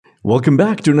Welcome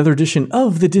back to another edition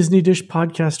of the Disney Dish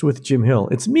Podcast with Jim Hill.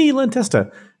 It's me, Len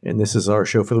Testa, and this is our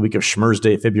show for the week of Schmurz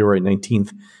Day, February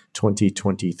 19th,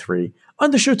 2023.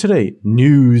 On the show today,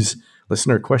 news,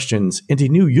 listener questions, and a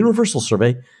new Universal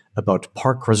survey about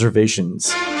park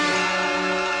reservations.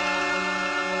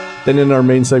 Then in our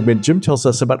main segment, Jim tells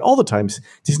us about all the times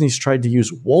Disney's tried to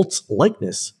use Walt's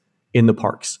likeness in the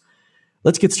parks.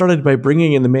 Let's get started by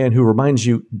bringing in the man who reminds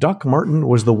you Doc Martin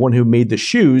was the one who made the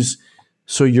shoes,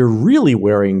 so you're really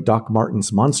wearing Doc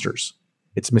Martin's monsters.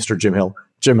 It's Mr. Jim Hill.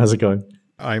 Jim, how's it going?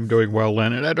 I'm doing well,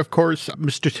 Len. And of course,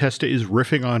 Mr. Testa is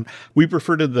riffing on, we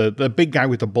refer to the big guy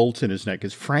with the bolts in his neck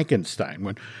as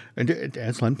Frankenstein. And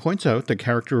as Len points out, the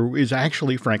character is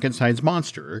actually Frankenstein's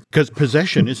monster, because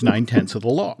possession is 9/10 of the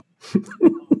law.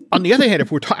 On the other hand,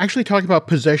 if we're actually talking about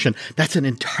possession, that's an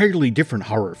entirely different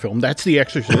horror film. That's The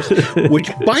Exorcist,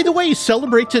 which, by the way,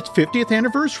 celebrates its 50th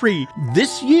anniversary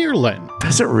this year, Len.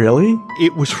 Does it really?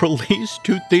 It was released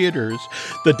to theaters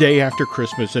the day after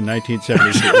Christmas in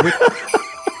 1972.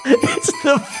 It's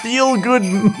the feel-good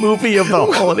movie of the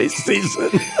holiday season.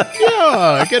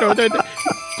 Yeah,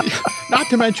 not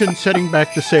to mention setting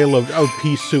back the sale of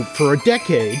Pea Soup for a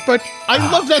decade, but I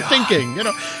love that thinking.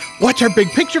 What's our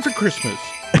big picture for Christmas?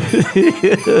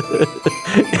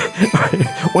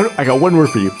 I got one word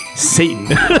for you. Satan.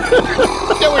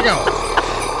 There we go.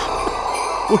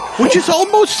 Which is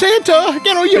almost Santa.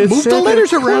 You move Santa, the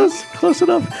letters around. Close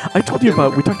enough. We talked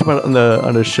about it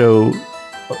on a show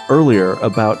earlier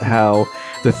about how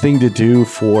the thing to do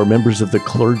for members of the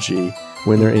clergy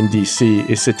when they're in DC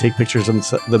is to take pictures of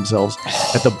themselves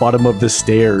at the bottom of the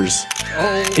stairs.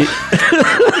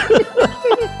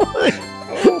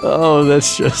 Oh,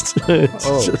 that's just. God.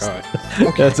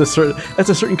 Okay. That's a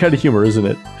certain kind of humor, isn't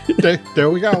it? There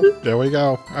we go.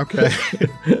 Okay.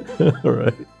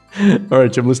 All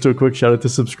right, Jim. Let's do a quick shout out to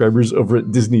subscribers over at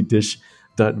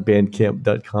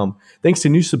DisneyDish.bandcamp.com. Thanks to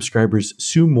new subscribers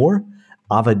Sue Moore,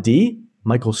 Ava D,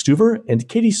 Michael Stuver, and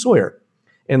Katie Sawyer,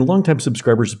 and longtime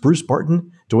subscribers Bruce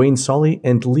Barton, Dwayne Solly,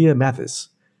 and Leah Mathis.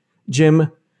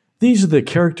 Jim, these are the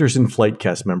characters and flight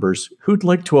cast members who'd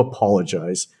like to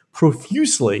apologize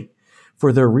profusely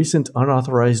for their recent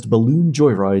unauthorized balloon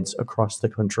joyrides across the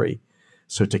country.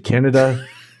 So to Canada,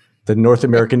 the North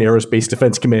American Aerospace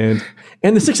Defense Command,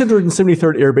 and the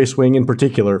 673rd Air Base Wing in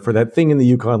particular for that thing in the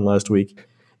Yukon last week,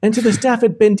 and to the staff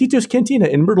at Bandito's Cantina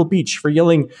in Myrtle Beach for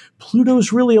yelling,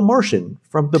 "Pluto's really a Martian"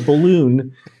 from the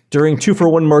balloon during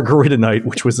 2-for-1 Margarita Night,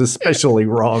 which was especially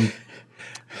wrong.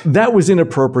 That was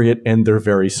inappropriate, and they're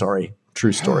very sorry.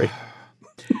 True story.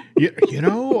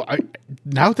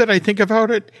 Now that I think about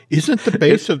it, isn't the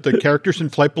base of the characters in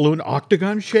Flight Balloon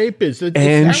octagon shape? Is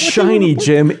shiny,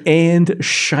 Jim, and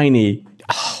shiny.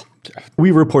 We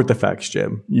report the facts,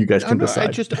 Jim. You guys can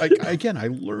decide. I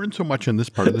learned so much in this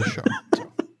part of the show.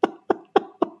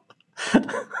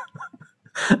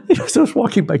 So I was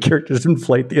walking by characters in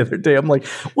flight the other day. I'm like,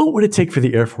 what would it take for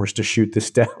the Air Force to shoot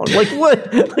this down? Like,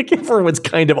 what? Like, everyone's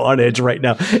kind of on edge right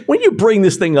now. When you bring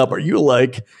this thing up, are you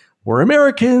like, we're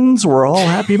Americans. We're all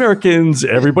happy Americans.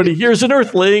 Everybody here's an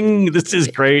Earthling. This is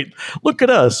great. Look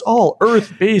at us, all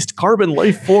Earth-based carbon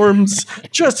life forms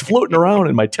just floating around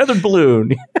in my tethered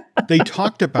balloon. They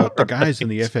talked about the guys in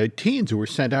the F-18s who were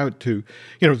sent out to,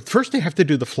 first they have to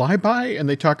do the flyby, and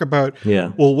they talk about,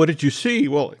 well, what did you see?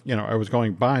 Well, I was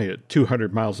going by at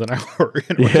 200 miles an hour.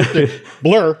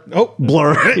 Blur. Oh,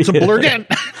 blur. It's a blur again.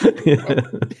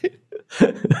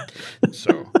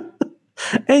 So.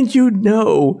 And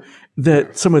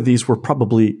that some of these were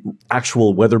probably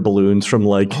actual weather balloons from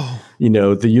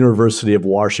the University of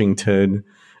Washington.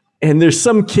 And there's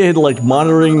some kid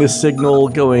monitoring the signal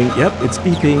going, yep, it's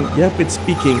beeping. Yep, it's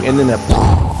speaking. And then that.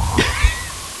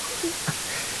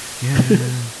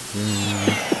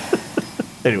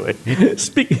 Anyway,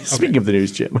 speaking of the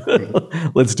news, Jim,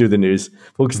 let's do the news.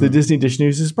 Folks, the Disney Dish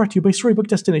News is brought to you by Storybook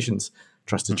Destinations,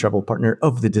 trusted travel partner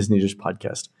of the Disney Dish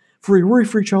Podcast. For a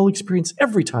worry-free travel experience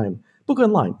every time, book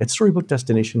online at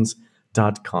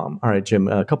StorybookDestinations.com. All right, Jim,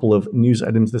 a couple of news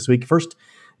items this week. First,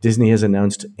 Disney has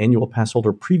announced annual pass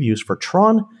holder previews for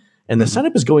Tron, and the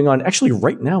sign-up is going on actually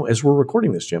right now as we're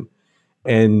recording this, Jim.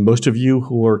 And most of you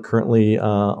who are currently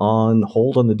on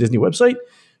hold on the Disney website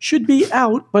should be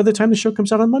out by the time the show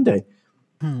comes out on Monday.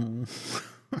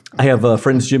 I have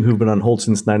friends, Jim, who've been on hold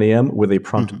since 9 a.m. with a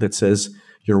prompt that says,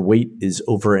 your wait is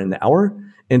over an hour.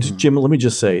 And Jim, let me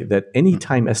just say that any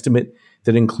time estimate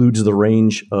that includes the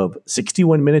range of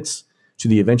 61 minutes to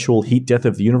the eventual heat death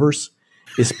of the universe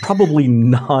is probably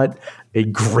not a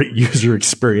great user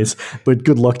experience, but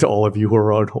good luck to all of you who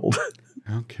are on hold.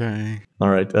 Okay. All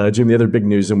right, Jim, the other big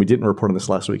news, and we didn't report on this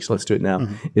last week, so let's do it now,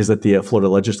 is that the Florida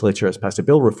legislature has passed a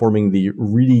bill reforming the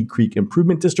Reedy Creek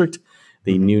Improvement District.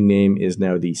 The new name is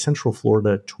now the Central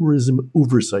Florida Tourism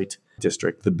Oversight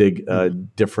District. The big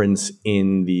difference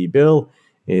in the bill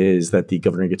is that the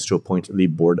governor gets to appoint the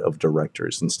board of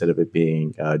directors instead of it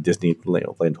being Disney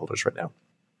landholders right now.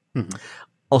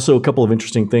 Also, a couple of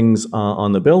interesting things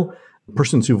on the bill.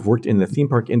 Persons who've worked in the theme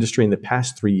park industry in the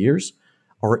past 3 years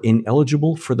are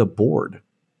ineligible for the board.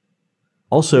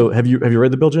 Also, have you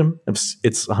read the bill, Jim?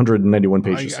 It's 191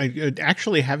 pages. I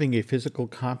actually having a physical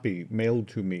copy mailed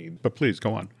to me, but please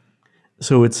go on.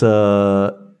 So it's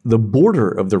the border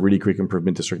of the Reedy Creek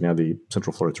Improvement District, now the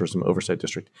Central Florida Tourism Oversight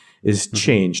District, is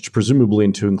changed, presumably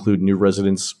to include new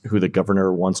residents who the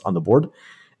governor wants on the board.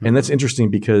 And that's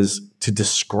interesting because to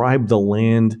describe the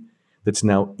land that's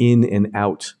now in and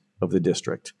out of the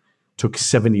district took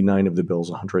 79 of the bill's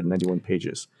 191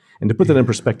 pages. And to put that in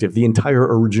perspective, the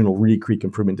entire original Reedy Creek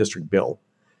Improvement District bill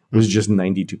was just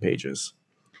 92 pages.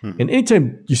 And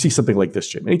anytime you see something like this,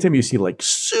 Jim, anytime you see like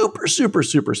super, super,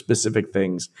 super specific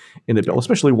things in the bill,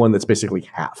 especially one that's basically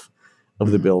half of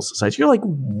the bill's size, you're like,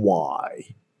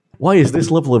 why? Why is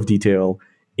this level of detail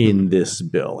in this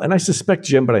bill? And I suspect,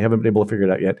 Jim, but I haven't been able to figure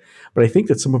it out yet, but I think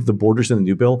that some of the borders in the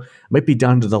new bill might be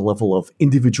down to the level of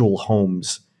individual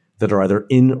homes that are either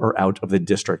in or out of the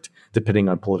district, depending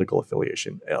on political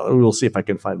affiliation. We'll see if I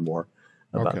can find more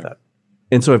about that.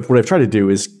 And so what I've tried to do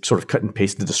is sort of cut and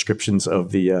paste the descriptions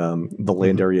of the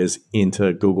land areas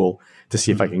into Google to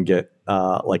see if I can get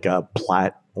like a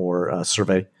plat or a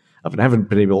survey of it. I haven't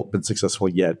been successful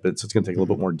yet, but so it's going to take a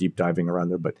little bit more deep diving around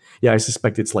there. But yeah, I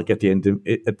suspect it's like at the end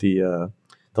at the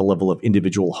level of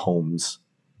individual homes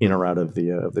in or out of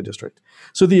the district.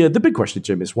 So the big question,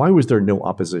 Jim, is why was there no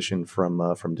opposition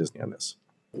from Disney on this?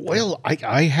 Well,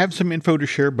 I have some info to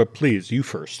share, but please, you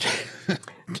first.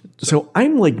 So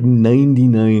I'm like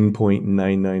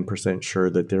 99.99% sure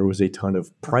that there was a ton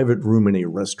of private room in a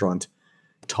restaurant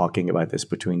talking about this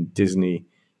between Disney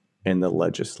and the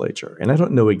legislature. And I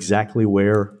don't know exactly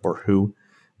where or who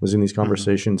was in these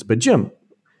conversations. But Jim,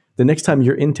 the next time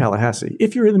you're in Tallahassee,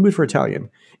 if you're in the mood for Italian,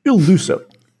 Il Luso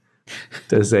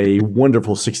does a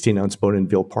wonderful 16-ounce bone-in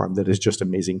veal parm that is just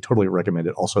amazing. Totally recommend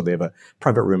it. Also, they have a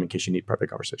private room in case you need private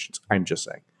conversations. I'm just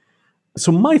saying.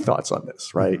 So my thoughts on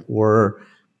this, right, were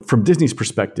from Disney's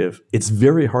perspective, it's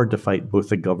very hard to fight both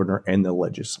the governor and the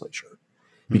legislature.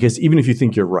 Because even if you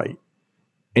think you're right,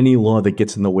 any law that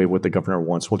gets in the way of what the governor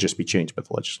wants will just be changed by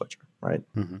the legislature, right?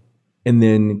 And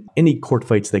then any court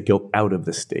fights that go out of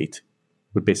the state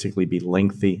would basically be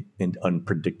lengthy and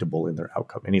unpredictable in their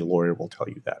outcome. Any lawyer will tell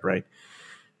you that, right?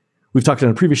 We've talked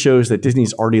on previous shows that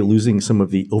Disney's already losing some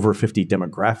of the over 50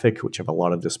 demographic, which have a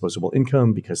lot of disposable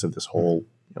income because of this whole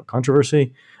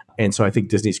controversy. And so I think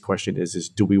Disney's question is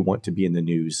do we want to be in the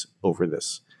news over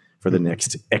this for the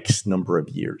next X number of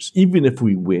years? Even if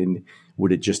we win,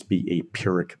 would it just be a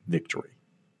Pyrrhic victory,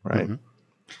 right?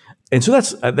 And so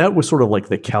that was sort of like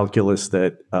the calculus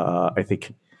that I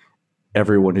think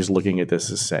everyone who's looking at this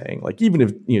is saying, like, even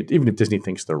if Disney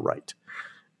thinks they're right,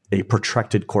 a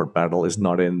protracted court battle is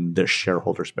not in the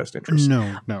shareholders' best interest.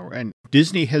 No. And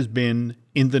Disney has been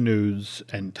in the news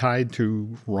and tied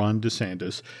to Ron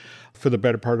DeSantis for the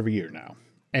better part of a year now.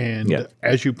 And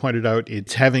as you pointed out,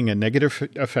 it's having a negative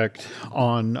effect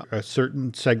on a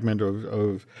certain segment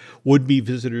of would-be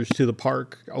visitors to the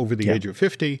park over the age of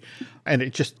 50.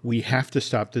 And we have to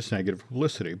stop this negative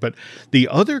publicity. But the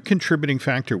other contributing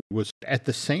factor was at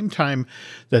the same time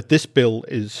that this bill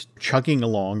is chugging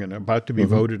along and about to be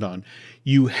voted on,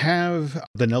 you have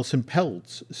the Nelson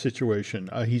Peltz situation.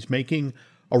 He's making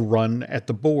a run at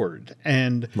the board.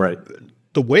 And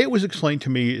the way it was explained to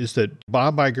me is that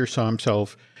Bob Iger saw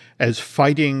himself as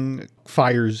fighting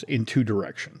fires in two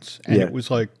directions. And it was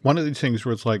like one of these things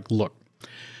where it's like, look,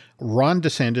 Ron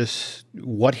DeSantis,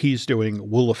 what he's doing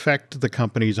will affect the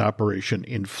company's operation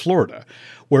in Florida.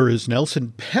 Whereas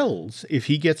Nelson Peltz, if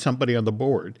he gets somebody on the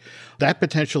board, that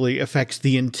potentially affects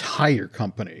the entire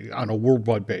company on a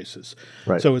worldwide basis.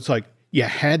 So it's like, you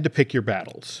had to pick your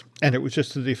battles. And it was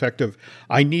just to the effect of,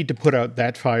 I need to put out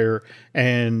that fire.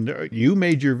 And you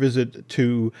made your visit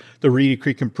to the Reedy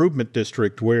Creek Improvement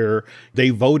District where they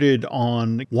voted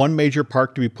on one major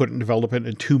park to be put in development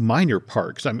and two minor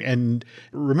parks. I mean, and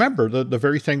remember the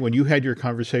very thing when you had your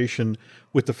conversation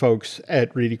with the folks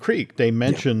at Reedy Creek, they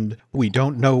mentioned, we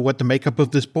don't know what the makeup of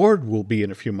this board will be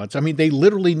in a few months. I mean, they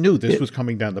literally knew this was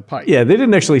coming down the pipe. Yeah, they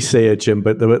didn't actually say it, Jim,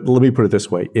 but let me put it this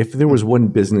way. If there was one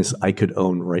business I could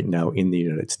own right now in the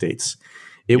United States,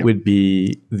 it would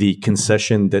be the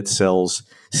concession that sells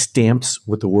stamps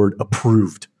with the word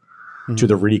approved to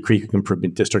the Reedy Creek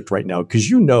Improvement District right now, because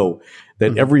you know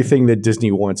that everything that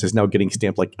Disney wants is now getting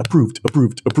stamped like approved,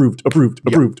 approved, approved, approved,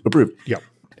 approved, approved. Yep.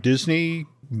 Disney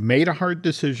made a hard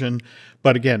decision,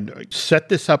 but again, set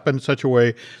this up in such a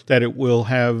way that it will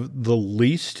have the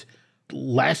least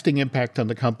lasting impact on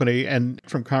the company. And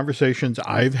from conversations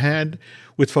I've had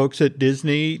with folks at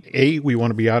Disney, we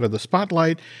want to be out of the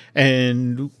spotlight,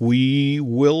 and we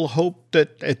will hope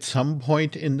that at some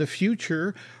point in the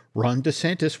future, Ron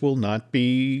DeSantis will not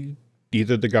be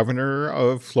either the governor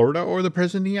of Florida or the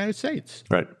president of the United States.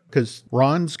 Right. Because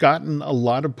Ron's gotten a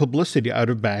lot of publicity out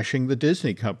of bashing the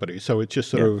Disney company. So it's just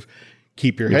sort of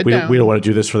keep your head down. We don't want to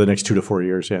do this for the next 2 to 4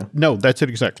 years. Yeah. No, that's it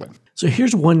exactly. So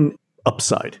here's one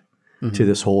upside to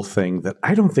this whole thing that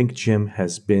I don't think, Jim,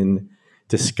 has been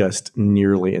discussed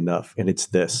nearly enough. And it's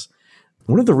this.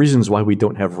 One of the reasons why we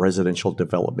don't have residential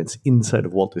developments inside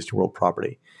of Walt Disney World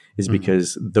property is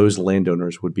because those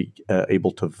landowners would be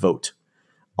able to vote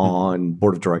on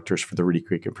board of directors for the Reedy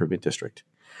Creek Improvement District.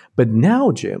 But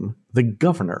now, Jim, the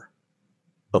governor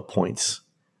appoints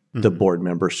the board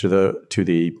members to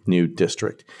the new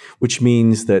district, which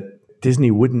means that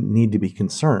Disney wouldn't need to be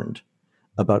concerned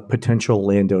about potential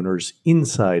landowners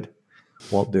inside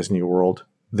Walt Disney World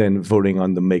then voting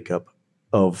on the makeup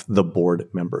of the board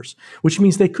members, which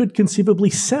means they could conceivably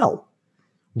sell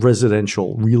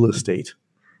residential real estate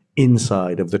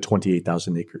inside of the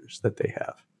 28,000 acres that they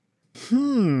have.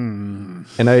 And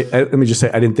I let me just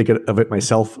say, I didn't think of it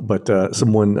myself, but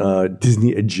someone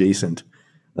Disney adjacent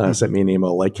sent me an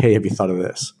email like, hey, have you thought of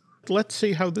this? Let's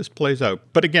see how this plays out.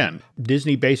 But again,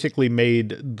 Disney basically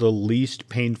made the least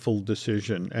painful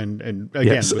decision. And again,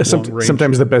 yes,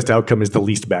 sometimes the best outcome is the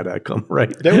least bad outcome,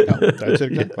 right? There we go. That's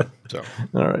it. Exactly. So.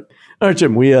 All right,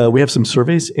 Jim, we have some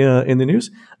surveys in the news.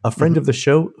 A friend of the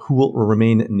show who will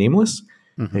remain nameless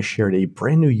has shared a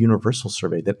brand new Universal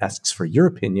survey that asks for your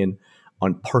opinion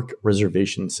on park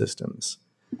reservation systems.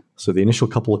 So the initial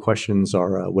couple of questions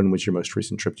are, when was your most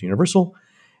recent trip to Universal?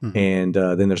 And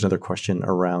then there's another question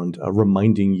around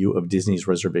reminding you of Disney's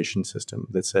reservation system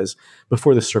that says,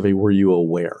 before the survey, were you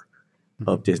aware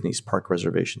of Disney's park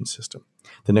reservation system?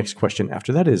 The next question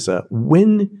after that is,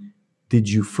 when did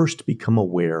you first become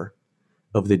aware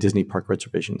of the Disney park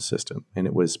reservation system? And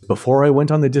it was before I went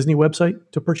on the Disney website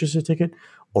to purchase a ticket,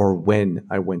 or when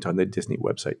I went on the Disney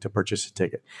website to purchase a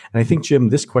ticket. And I think, Jim,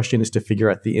 this question is to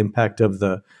figure out the impact of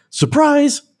the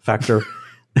surprise factor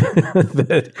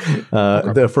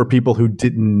that for people who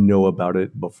didn't know about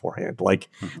it beforehand. Like,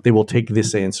 they will take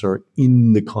this answer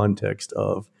in the context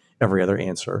of every other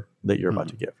answer that you're about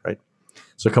to give, right?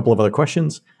 So a couple of other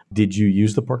questions. Did you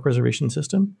use the park reservation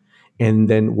system? And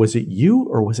then, was it you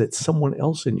or was it someone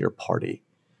else in your party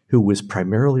who was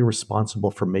primarily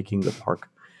responsible for making the park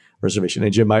reservation?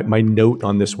 And Jim, my note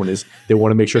on this one is they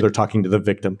want to make sure they're talking to the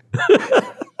victim.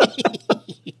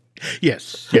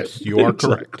 Yes, you are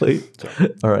correct. So.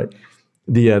 All right.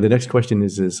 The next question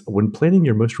is when planning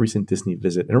your most recent Disney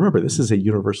visit, and remember, this is a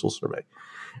Universal survey.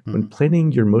 When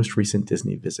planning your most recent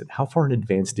Disney visit, how far in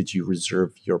advance did you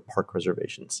reserve your park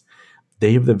reservations?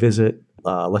 Day of the visit,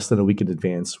 less than a week in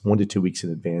advance, 1 to 2 weeks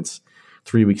in advance,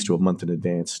 3 weeks to a month in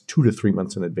advance, 2 to 3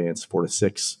 months in advance, 4 to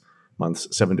 6 months,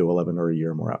 7 to 11, or a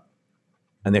year or more out.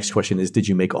 And the next question is, did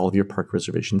you make all of your park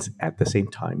reservations at the same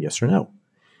time, yes or no?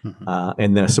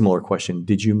 And then a similar question,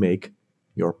 did you make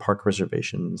your park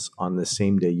reservations on the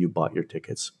same day you bought your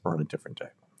tickets or on a different day?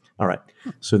 All right.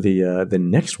 So the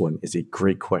next one is a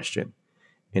great question.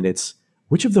 And it's,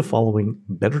 which of the following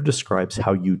better describes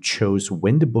how you chose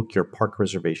when to book your park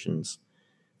reservations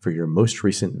for your most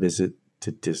recent visit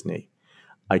to Disney?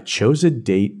 I chose a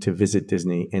date to visit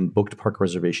Disney and booked park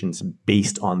reservations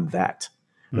based on that.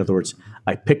 In other words,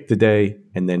 I picked the day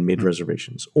and then made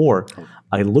reservations. Or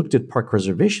I looked at park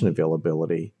reservation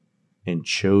availability and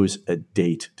chose a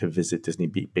date to visit Disney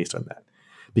based on that.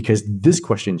 Because this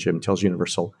question, Jim, tells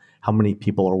Universal how many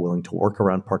people are willing to work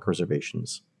around park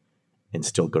reservations and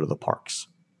still go to the parks.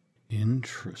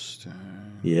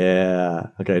 Interesting. Yeah.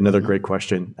 Okay, another great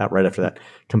question right after that.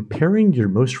 Comparing your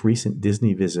most recent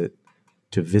Disney visit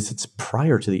to visits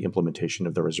prior to the implementation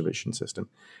of the reservation system.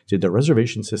 Did the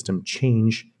reservation system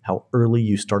change how early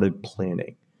you started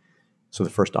planning? So the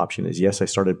first option is, yes, I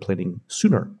started planning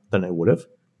sooner than I would have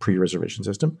pre-reservation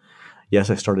system. Yes,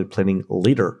 I started planning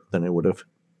later than I would have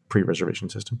pre-reservation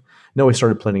system. No, I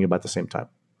started planning about the same time.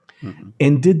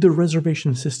 And did the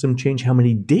reservation system change how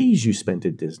many days you spent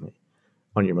at Disney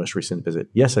on your most recent visit?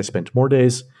 Yes, I spent more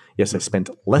days. Yes, I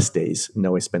spent less days.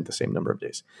 No, I spent the same number of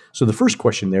days. So the first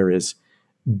question there is,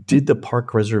 did the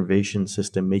park reservation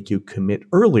system make you commit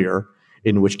earlier,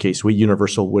 in which case we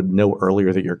Universal would know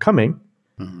earlier that you're coming?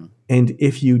 And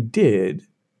if you did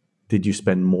did you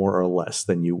spend more or less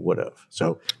than you would have?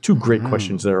 So 2 great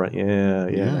questions there.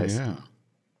 Yeah, nice. Yeah.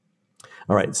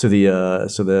 All right. So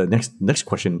the next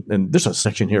question, and there's a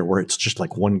section here where it's just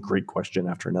like one great question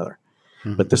after another.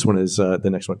 But this one is the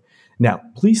next one. Now,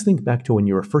 please think back to when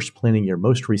you were first planning your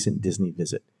most recent Disney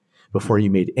visit. Before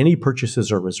you made any purchases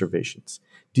or reservations,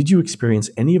 did you experience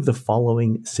any of the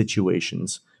following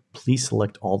situations? Please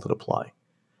select all that apply.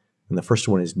 And the first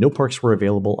one is no parks were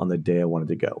available on the day I wanted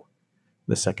to go.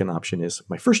 The second option is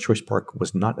my first choice park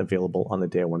was not available on the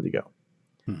day I wanted to go.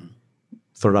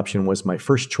 Third option was my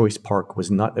first choice park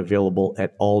was not available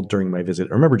at all during my visit.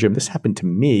 Remember, Jim, this happened to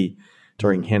me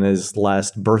during Hannah's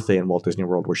last birthday in Walt Disney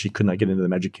World, where she could not get into the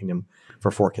Magic Kingdom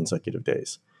for 4 consecutive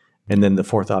days. And then the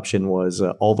fourth option was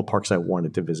all the parks I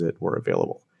wanted to visit were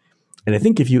available. And I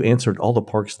think if you answered all the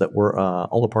parks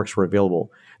were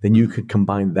available, then you could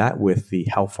combine that with the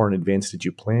how far in advance did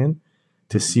you plan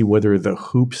to see whether the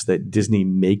hoops that Disney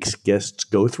makes guests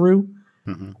go through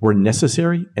were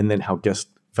necessary, and then how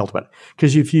guests felt about it.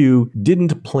 Because if you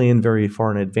didn't plan very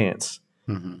far in advance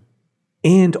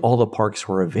and all the parks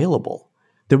were available,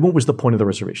 then what was the point of the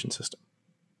reservation system?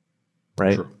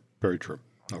 Right? True. Very true.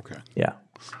 Okay. Yeah.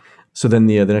 So then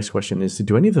the next question is,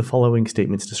 do any of the following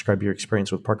statements describe your experience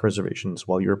with park reservations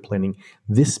while you were planning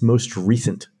this most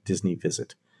recent Disney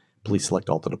visit? Please select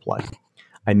all that apply.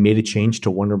 I made a change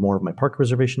to one or more of my park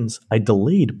reservations. I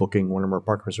delayed booking one or more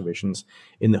park reservations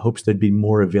in the hopes there'd be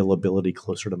more availability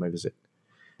closer to my visit.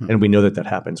 And we know that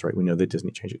happens, right? We know that Disney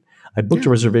changed it. I booked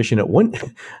a reservation at one.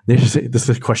 This is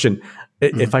a question.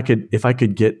 If I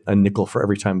could get a nickel for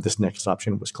every time this next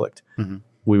option was clicked,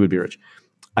 we would be rich.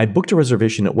 I booked a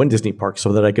reservation at one Disney park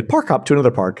so that I could park hop to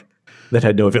another park that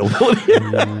had no availability.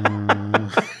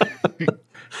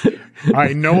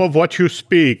 I know of what you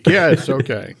speak. Yes,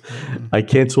 okay. I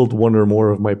canceled one or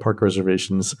more of my park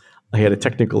reservations. I had a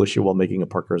technical issue while making a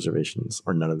park reservations,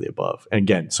 or none of the above. And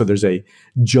again, so there's a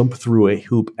jump through a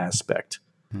hoop aspect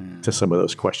to some of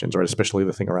those questions, right? Especially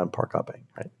the thing around park hopping,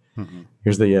 right?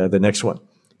 Here's the next one.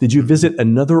 Did you visit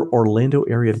another Orlando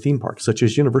area theme park, such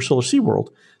as Universal or SeaWorld,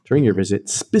 during your visit,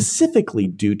 specifically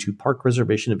due to park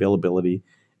reservation availability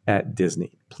at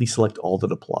Disney? Please select all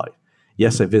that apply.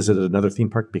 Yes, I visited another theme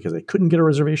park because I couldn't get a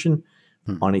reservation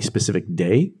on a specific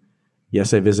day.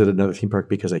 Yes, I visited another theme park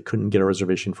because I couldn't get a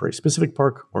reservation for a specific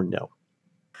park, or no.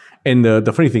 And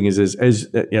the funny thing is as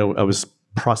I was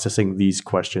processing these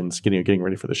questions, getting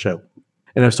ready for the show,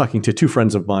 and I was talking to 2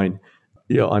 friends of mine,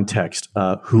 on text,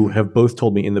 who have both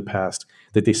told me in the past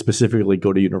that they specifically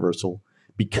go to Universal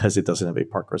because it doesn't have a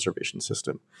park reservation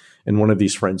system. And one of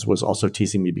these friends was also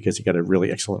teasing me because he got a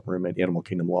really excellent room at Animal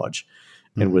Kingdom Lodge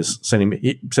and was sending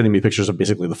me pictures of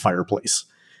basically the fireplace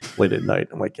late at night.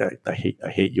 I'm like, I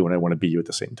hate you and I want to be you at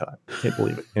the same time. Can't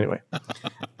believe it. Anyway.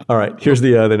 All right. Here's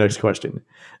the next question.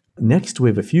 Next, we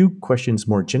have a few questions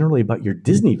more generally about your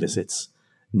Disney visits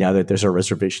now that there's a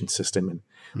reservation system. And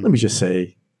let me just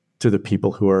say, to the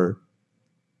people who are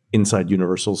inside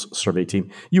Universal's survey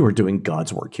team, you are doing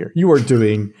God's work here. You are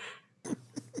serving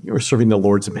the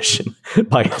Lord's mission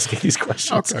by asking these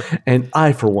questions. Okay. And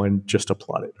I, for one, just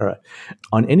applaud it. All right.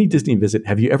 On any Disney visit,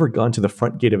 have you ever gone to the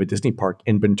front gate of a Disney park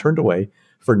and been turned away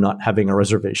for not having a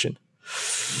reservation?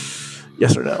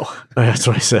 Yes or no? That's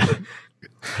what I said.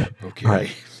 Okay. All right.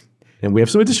 And we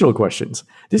have some additional questions.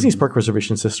 Disney's park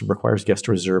reservation system requires guests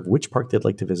to reserve which park they'd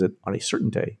like to visit on a certain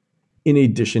day, in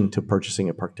addition to purchasing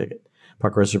a park ticket.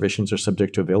 Park reservations are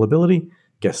subject to availability.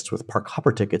 Guests with park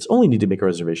hopper tickets only need to make a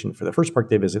reservation for the first park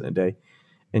they visit in a day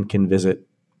and can visit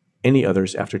any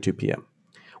others after 2 p.m.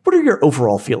 What are your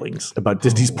overall feelings about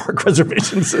Disney's park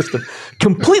reservation system?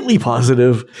 Completely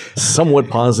positive, somewhat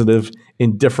positive,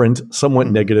 indifferent, somewhat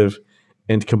negative,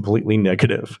 and completely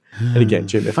negative. And again,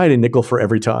 Jim, if I had a nickel for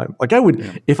every time, like I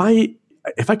would, if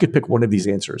I could pick one of these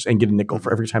answers and get a nickel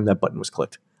for every time that button was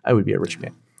clicked, I would be a rich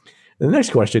man. And the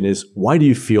next question is, why do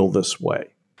you feel this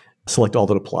way? Select all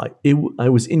that apply. I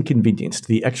was inconvenienced.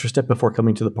 The extra step before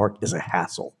coming to the park is a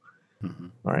hassle.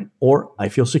 All right. Or I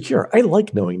feel secure. I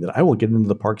like knowing that I will get into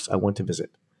the parks I want to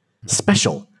visit.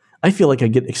 Special. I feel like I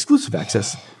get exclusive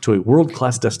access to a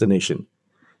world-class destination.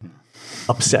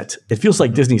 Upset. It feels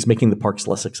like Disney's making the parks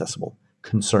less accessible.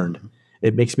 Concerned.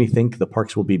 It makes me think the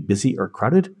parks will be busy or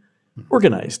crowded.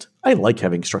 Organized. I like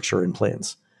having structure and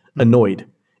plans. Annoyed.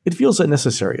 It feels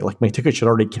unnecessary, like my ticket should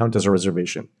already count as a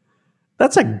reservation.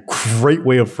 That's a great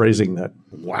way of phrasing that.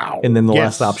 Wow. And then the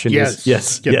last option is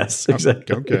yes,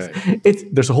 exactly. Okay.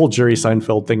 There's a whole Jerry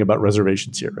Seinfeld thing about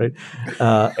reservations here, right?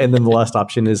 And then the last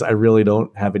option is, I really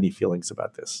don't have any feelings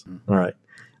about this. All right.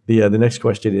 The next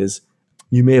question is,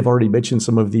 you may have already mentioned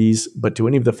some of these, but do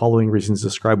any of the following reasons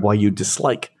describe why you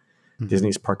dislike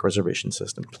Disney's park reservation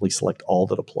system. Please select all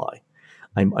that apply.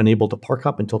 I'm unable to park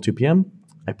hop until 2 p.m.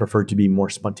 I prefer to be more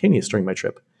spontaneous during my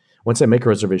trip. Once I make a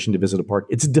reservation to visit a park,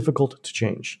 it's difficult to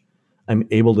change. I'm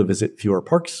able to visit fewer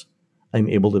parks. I'm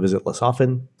able to visit less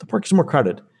often. The park is more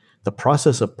crowded. The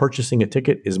process of purchasing a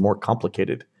ticket is more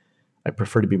complicated. I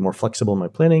prefer to be more flexible in my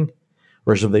planning.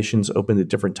 Reservations open at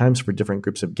different times for different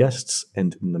groups of guests,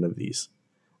 and none of these.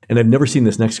 And I've never seen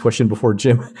this next question before,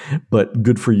 Jim, but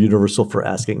good for Universal for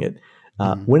asking it.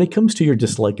 When it comes to your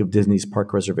dislike of Disney's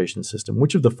park reservation system,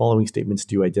 which of the following statements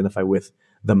do you identify with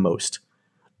the most?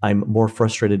 I'm more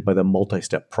frustrated by the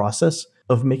multi-step process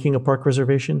of making a park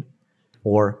reservation,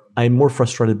 or I'm more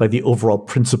frustrated by the overall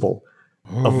principle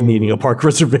of needing a park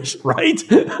reservation, right?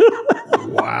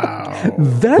 Wow.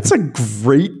 That's a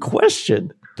great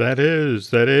question. That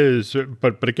is.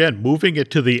 But again, moving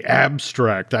it to the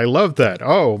abstract. I love that.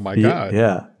 Oh, my God.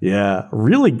 Yeah.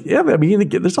 Really, yeah. I mean,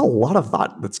 again, there's a lot of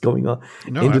thought that's going on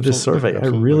into this survey.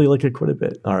 Absolutely. I really like it quite a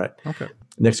bit. All right. Okay.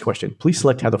 Next question. Please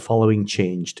select how the following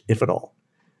changed, if at all,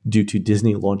 due to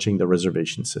Disney launching the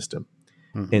reservation system.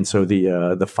 And so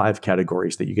the 5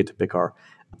 categories that you get to pick are: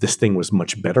 this thing was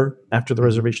much better after the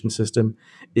reservation system.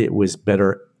 It was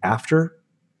better after.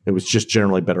 It was just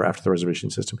generally better after the reservation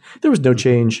system. There was no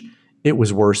change. It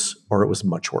was worse, or it was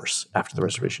much worse after the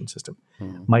reservation system.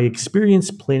 My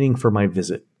experience planning for my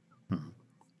visit.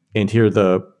 And here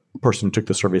the person who took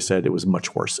the survey said it was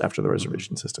much worse after the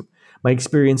reservation system. My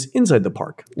experience inside the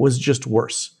park was just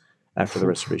worse after the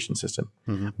reservation system.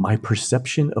 My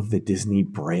perception of the Disney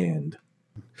brand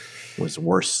was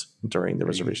worse during the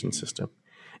reservation system.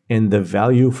 And the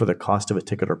value for the cost of a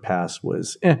ticket or pass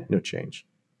was no change.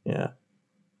 Yeah.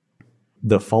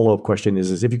 The follow-up question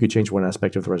is if you could change one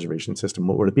aspect of the reservation system,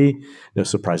 what would it be? No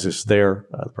surprises there.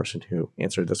 The person who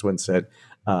answered this one said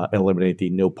eliminate the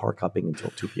no park hopping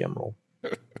until 2 p.m. rule.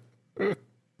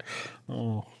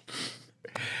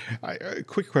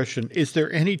 Quick question. Is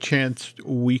there any chance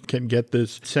we can get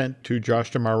this sent to Josh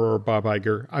tomorrow or Bob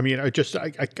Iger? I mean, I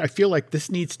feel like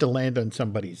this needs to land on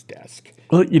somebody's desk.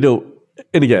 Well,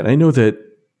 and again, I know that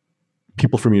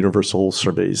people from Universal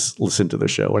surveys listen to the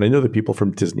show, and I know that people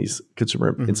from Disney's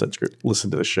Consumer Insights Group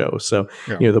listen to the show. So,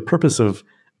 the purpose of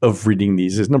reading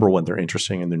these is, number one, they're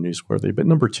interesting and they're newsworthy. But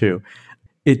number two,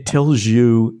 it tells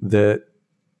you that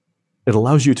it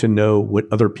allows you to know what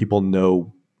other people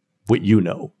know, what you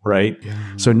know, right?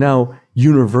 Yeah. So now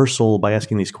Universal, by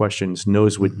asking these questions,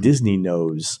 knows what Disney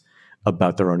knows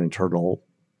about their own internal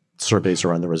surveys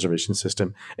around the reservation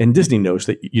system. And Disney knows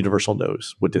that Universal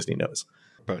knows what Disney knows.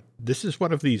 But this is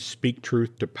one of these speak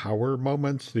truth to power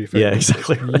moments. Yeah,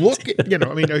 exactly. Right. Look,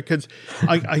 because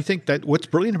I think that what's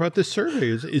brilliant about this survey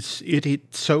is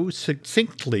it so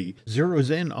succinctly zeroes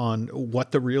in on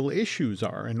what the real issues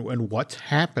are and what's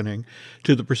happening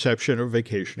to the perception of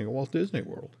vacationing at Walt Disney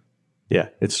World. Yeah,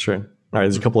 it's true. All right,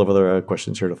 there's a couple of other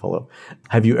questions here to follow.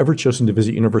 Have you ever chosen to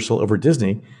visit Universal over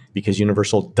Disney because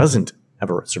Universal doesn't have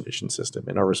a reservation system?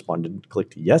 And our respondent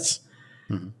clicked yes.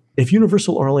 If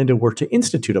Universal Orlando were to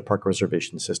institute a park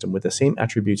reservation system with the same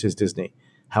attributes as Disney,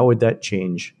 how would that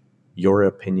change your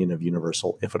opinion of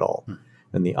Universal, if at all?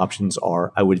 And the options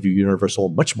are: I would view Universal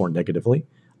much more negatively.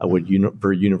 I would view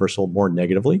Universal more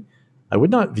negatively. I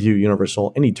would not view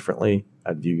Universal any differently.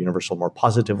 I'd view Universal more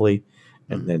positively,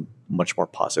 and then much more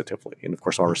positively. And of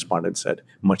course, our respondent said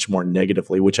much more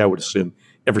negatively, which I would assume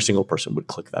every single person would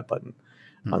click that button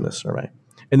on this survey.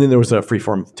 And then there was a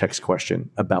freeform text question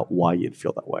about why you'd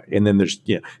feel that way. And then there's,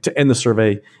 to end the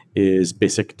survey is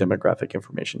basic demographic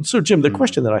information. So, Jim, the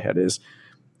question that I had is,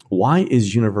 why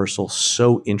is Universal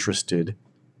so interested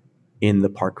in the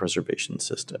park reservation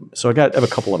system? So I have a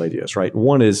couple of ideas, right?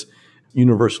 One is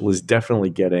Universal is definitely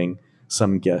getting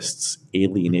some guests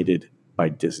alienated by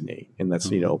Disney. And that's,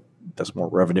 that's more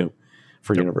revenue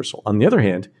for Universal. On the other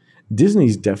hand,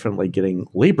 Disney's definitely getting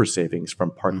labor savings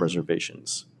from park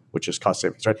reservations, which is cost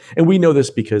savings, right? And we know this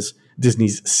because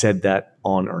Disney's said that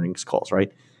on earnings calls,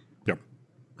 right? Yep.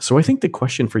 So I think the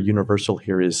question for Universal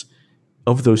here is,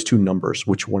 of those two numbers,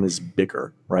 which one is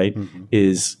bigger, right?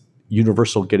 Is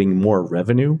Universal getting more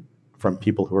revenue from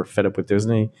people who are fed up with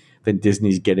Disney than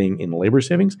Disney's getting in labor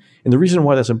savings? And the reason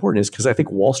why that's important is because I think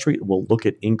Wall Street will look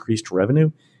at increased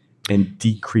revenue and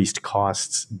decreased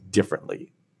costs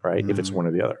differently, right? If it's one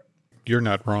or the other. You're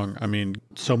not wrong. I mean,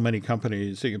 so many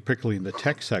companies, particularly in the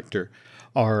tech sector,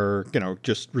 are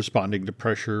just responding to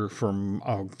pressure from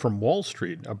Wall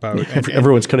Street about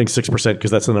everyone's cutting 6%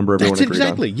 because that's the number everyone agreed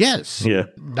exactly on. Yes. Yeah.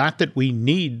 Not that we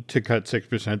need to cut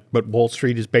 6%, but Wall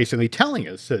Street is basically telling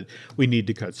us that we need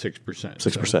to cut 6%.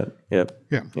 6%. So, Yep.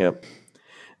 Yeah. Yep.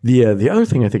 The other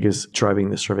thing I think is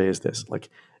driving this survey is this: like,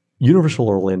 Universal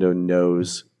Orlando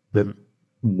knows that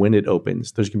when it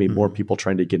opens, there's going to be more people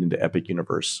trying to get into Epic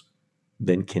Universe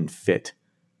than can fit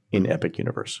in Epic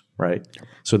Universe, right?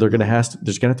 So there's going to have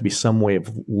to be some way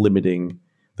of limiting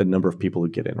the number of people who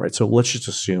get in, right? So let's just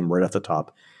assume right off the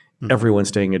top, everyone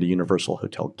staying at a Universal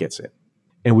hotel gets in.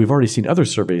 And we've already seen other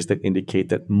surveys that indicate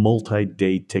that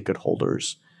multi-day ticket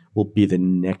holders will be the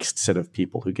next set of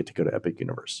people who get to go to Epic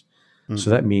Universe. So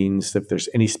that means that if there's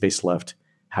any space left,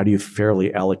 how do you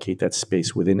fairly allocate that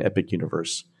space within Epic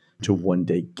Universe to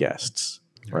one-day guests,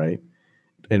 right?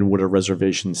 And would a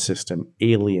reservation system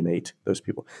alienate those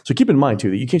people? So keep in mind, too,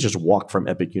 that you can't just walk from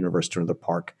Epic Universe to another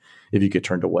park if you get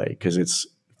turned away because it's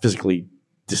physically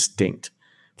distinct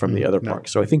from the other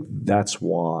parks. So I think that's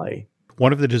why.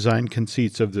 One of the design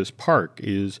conceits of this park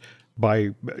is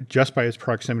by its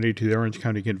proximity to the Orange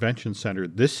County Convention Center,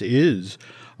 this is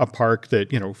a park that,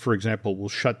 for example, will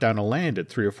shut down a land at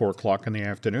 3 or 4 o'clock in the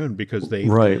afternoon because they've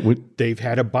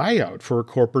had a buyout for a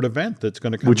corporate event that's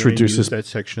going to come in and use that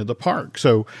section of the park.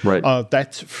 So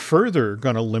that's further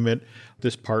going to limit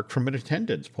this park from an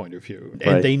attendance point of view.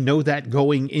 And they know that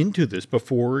going into this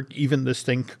before even this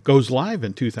thing goes live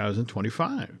in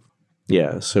 2025.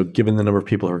 Yeah. So given the number of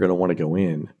people who are going to want to go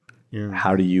in,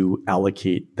 how do you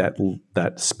allocate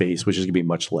that space, which is going to be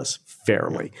much less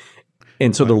fairly?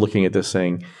 And so they're looking at this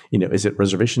saying, is it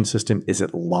reservation system? Is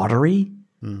it lottery?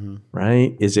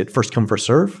 Right? Is it first come, first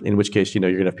serve? In which case, you're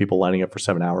going to have people lining up for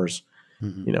 7 hours.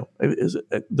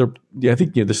 I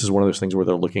think this is one of those things where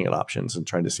they're looking at options and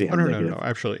trying to see how No,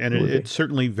 actually. And it's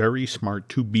certainly very smart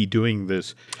to be doing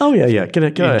this Get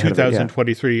in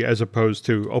 2023 as opposed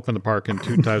to open the park in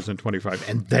 2025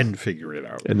 and then figure it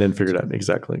out.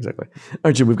 Exactly. All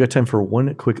right, Jim, we've got time for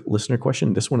one quick listener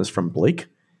question. This one is from Blake,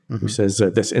 who says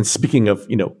this. And speaking of,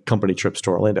 company trips to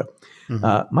Orlando,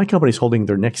 my company is holding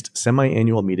their next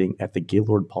semi-annual meeting at the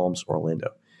Gaylord Palms,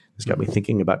 Orlando. This got me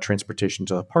thinking about transportation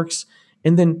to the parks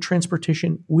and then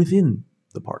transportation within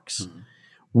the parks.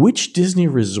 Which Disney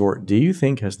resort do you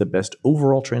think has the best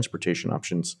overall transportation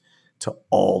options to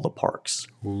all the parks?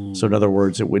 So in other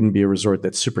words, it wouldn't be a resort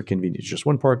that's super convenient to just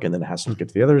one park and then has to get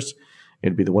to the others.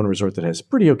 It'd be the one resort that has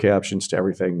pretty okay options to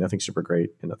everything, nothing super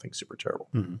great and nothing super terrible.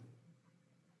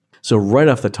 So right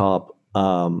off the top,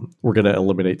 we're going to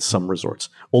eliminate some resorts: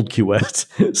 Old Key West,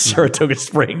 Saratoga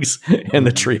Springs, and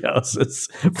the Treehouses,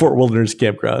 Fort Wilderness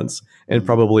Campgrounds, and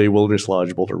probably Wilderness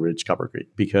Lodge, Boulder Ridge, Copper Creek.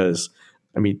 Because,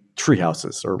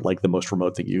 Treehouses are like the most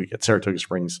remote thing you get. Saratoga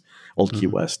Springs, Old Key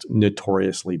West,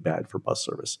 notoriously bad for bus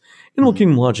service. And Old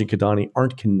Kingdom Lodge and Kidani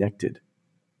aren't connected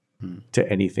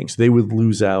to anything, so they would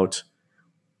lose out.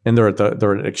 And they're at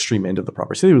the extreme end of the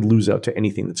property, so they would lose out to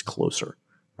anything that's closer,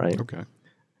 right? Okay.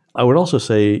 I would also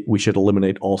say we should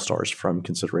eliminate All Stars from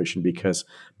consideration because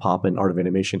Pop and Art of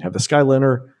Animation have the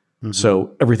Skyliner.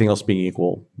 So everything else being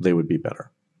equal, they would be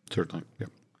better. Certainly. Yeah.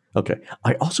 Okay.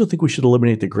 I also think we should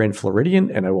eliminate the Grand Floridian,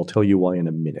 and I will tell you why in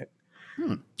a minute.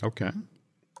 Okay.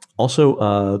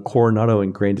 Also, Coronado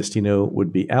and Gran Destino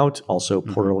would be out. Also,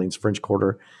 Port Orleans French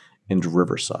Quarter and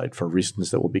Riverside for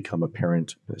reasons that will become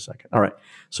apparent in a second. All right.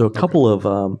 So a couple of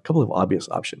obvious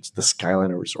options. The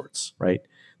Skyliner resorts, right?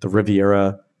 The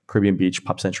Riviera, Caribbean Beach,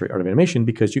 Pop Century, Art of Animation,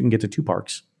 because you can get to 2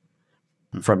 parks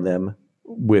from them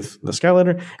with the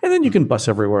Skyliner, and then you can bus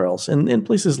everywhere else. And in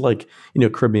places like,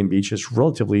 Caribbean Beach is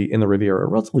relatively, in the Riviera,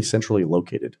 relatively centrally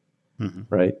located,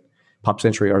 right? Pop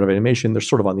Century, Art of Animation, they're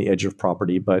sort of on the edge of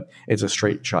property, but it's a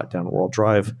straight shot down World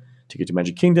Drive to get to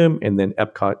Magic Kingdom, and then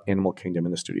Epcot, Animal Kingdom,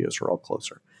 and the studios are all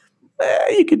closer.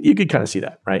 You could kind of see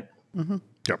that, right?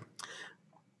 Yep.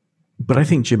 But I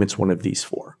think, Jim, it's one of these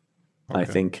 4. I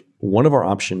think one of our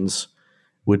options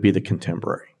would be the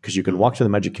Contemporary, because you can walk to the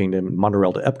Magic Kingdom,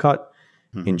 monorail to Epcot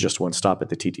in just one stop at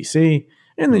the TTC,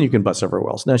 and then you can bus everywhere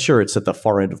else. Now, sure, it's at the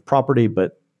far end of property,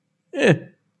 but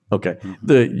okay.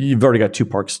 You've already got 2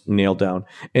 parks nailed down,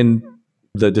 and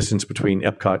the distance between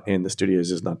Epcot and the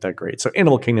studios is not that great. So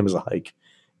Animal Kingdom is a hike.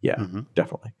 Yeah,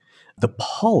 definitely. The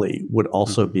Poly would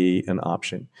also be an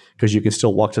option because you can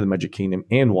still walk to the Magic Kingdom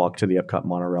and walk to the Epcot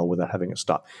monorail without having a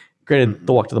stop. Granted,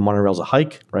 the walk to the monorail is a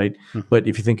hike, right? But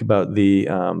if you think about the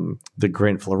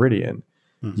Grand Floridian,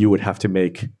 you would have to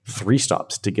make 3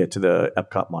 stops to get to the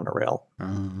Epcot monorail.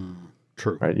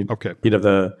 True. Right? You'd have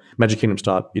the Magic Kingdom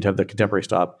stop, you'd have the Contemporary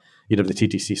stop, you'd have the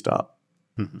TTC stop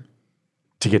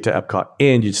to get to Epcot,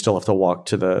 and you'd still have to walk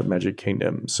to the Magic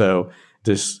Kingdom. So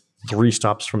this 3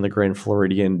 stops from the Grand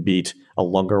Floridian beat a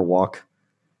longer walk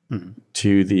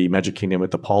to the Magic Kingdom at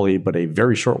the Poly, but a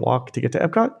very short walk to get to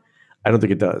Epcot. I don't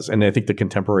think it does. And I think the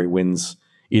Contemporary wins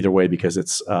either way because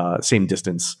it's same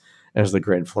distance as the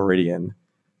Grand Floridian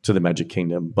to the Magic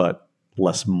Kingdom, but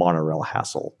less monorail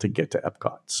hassle to get to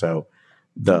Epcot. So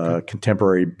The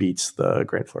contemporary beats the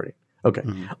Grand Floridian. Okay.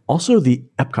 Also the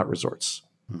Epcot resorts,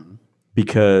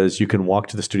 because you can walk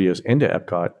to the studios and to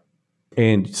Epcot.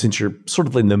 And since you're sort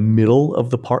of in the middle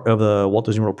of the part of the Walt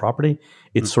Disney World property,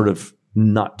 it's sort of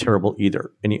not terrible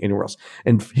either anywhere else.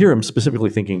 And here I'm specifically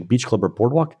thinking Beach Club or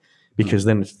Boardwalk, because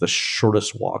then it's the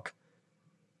shortest walk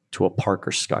to a park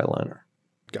or Skyliner.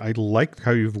 I like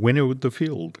how you've winnowed the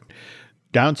field.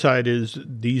 Downside is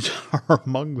these are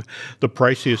among the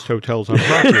priciest hotels on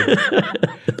property.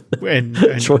 and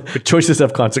choices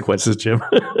have consequences, Jim.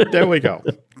 There we go.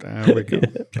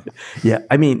 Yeah,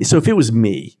 I mean, so if it was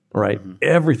me, right,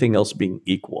 everything else being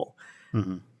equal,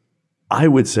 I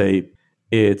would say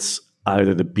it's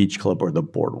either the Beach Club or the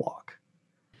Boardwalk.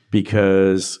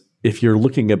 Because if you're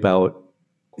looking at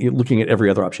every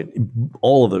other option,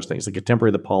 all of those things, the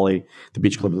Contemporary, the Poly, the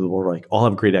Beach Club, and the Boardwalk, all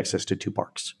have great access to two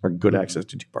parks, or good access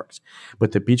to two parks.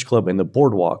 But the Beach Club and the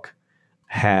Boardwalk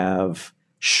have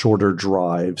shorter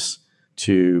drives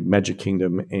to Magic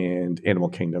Kingdom and Animal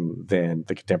Kingdom than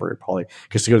the Contemporary Poly.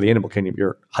 Because to go to the Animal Kingdom,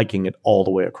 you're hiking it all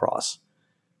the way across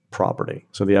property.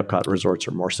 So the Epcot resorts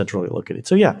are more centrally located.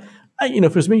 So yeah, if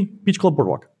it was me, Beach Club,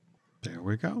 Boardwalk. There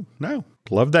we go. No,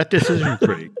 love that decision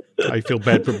tree. I feel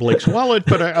bad for Blake's wallet,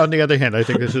 but on the other hand, I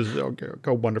think this is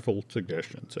a wonderful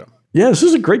suggestion. So yeah, this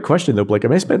is a great question, though, Blake. I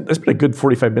mean, I spent a good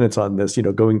 45 minutes on this,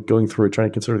 going through it, trying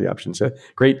to consider the options.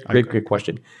 Great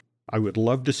question. I would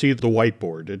love to see the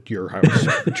whiteboard at your house.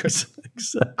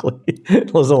 Exactly. There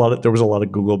was a lot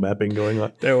of Google mapping going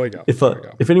on. There we go.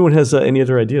 If anyone has any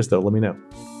other ideas, though, let me know.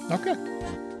 Okay.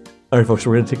 All right, folks,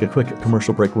 we're going to take a quick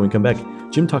commercial break. When we come back,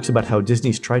 Jim talks about how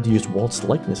Disney's tried to use Walt's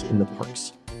likeness in the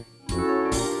parks.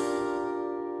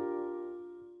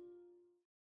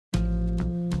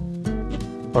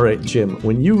 All right, Jim,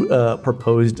 when you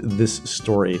proposed this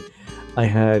story, I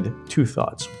had two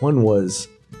thoughts. One was,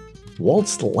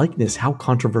 Walt's likeness, how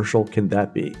controversial can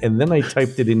that be? And then I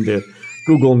typed it into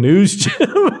Google News, Jim,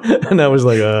 and I was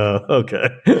like, okay,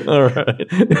 all right.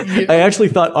 Yeah. I actually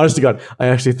thought, honest to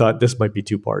God, this might be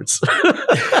two parts.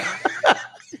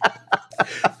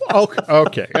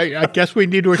 Okay. I guess we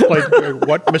need to explain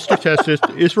what Mr. Test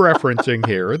is referencing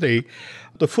here. The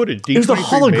footage. It was the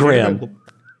hologram.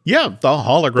 Yeah, the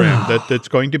hologram that's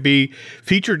going to be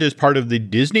featured as part of the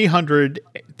Disney 100,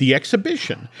 the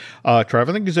exhibition,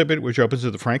 traveling exhibit, which opens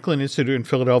at the Franklin Institute in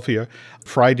Philadelphia,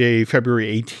 Friday,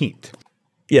 February 18th.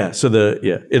 Yeah, so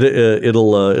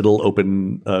it'll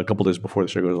open a couple days before the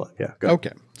show goes live. Yeah. Go.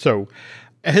 Okay, so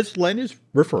as Len is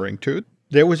referring to,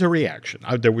 there was a reaction.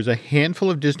 There was a handful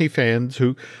of Disney fans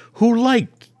who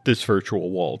liked this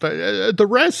virtual Walt.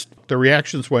 The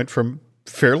reactions went from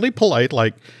fairly polite,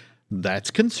 like,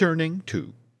 that's concerning,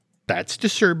 to that's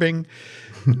disturbing,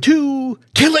 to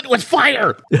kill it with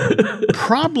fire.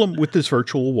 Problem with this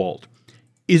virtual Walt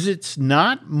is it's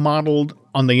not modeled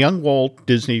on the young Walt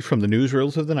Disney from the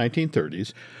newsreels of the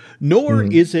 1930s, nor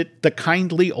is it the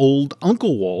kindly old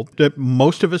Uncle Walt that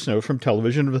most of us know from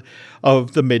television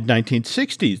of the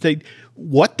mid-1960s.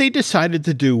 What they decided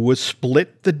to do was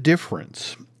split the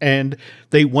difference. And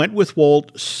they went with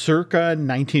Walt circa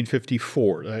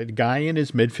 1954, a guy in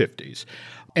his mid-50s.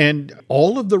 And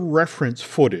all of the reference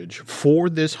footage for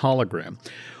this hologram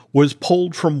was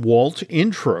pulled from Walt's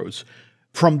intros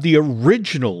from the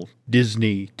original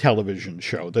Disney television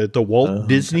show, the Walt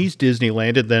Disney's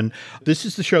Disneyland. And then this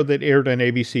is the show that aired on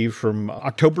ABC from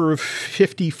October of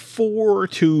 54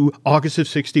 to August of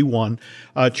 61,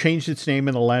 changed its name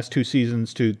in the last two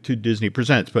seasons to Disney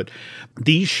Presents. But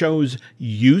these shows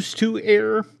used to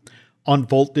air on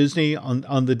Walt Disney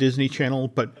on the Disney Channel,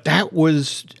 but that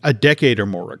was a decade or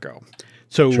more ago.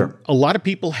 So A lot of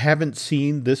people haven't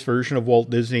seen this version of Walt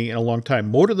Disney in a long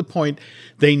time. More to the point,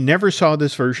 they never saw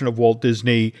this version of Walt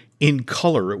Disney in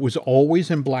color. It was always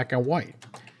in black and white.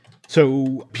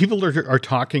 So people are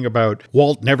talking about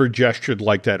Walt never gestured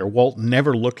like that, or Walt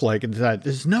never looked like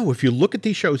that. No, if you look at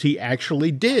these shows, he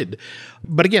actually did.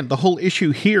 But again, the whole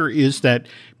issue here is that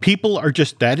people are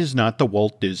that is not the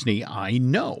Walt Disney I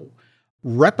know.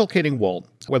 Replicating Walt,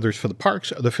 whether it's for the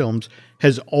parks or the films,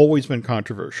 has always been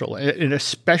controversial, and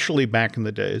especially back in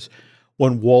the days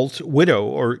when Walt's widow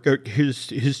or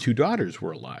his two daughters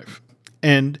were alive.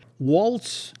 And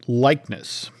Walt's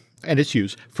likeness and its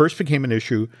use first became an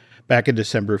issue back in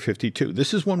December of 52.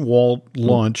 This is when Walt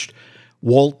launched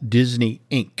Walt Disney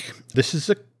Inc. This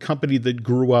is a company that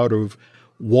grew out of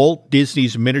Walt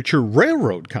Disney's Miniature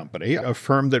Railroad Company, a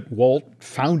firm that Walt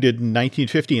founded in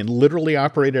 1950 and literally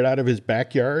operated out of his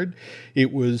backyard.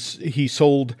 He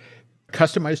sold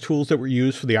customized tools that were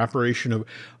used for the operation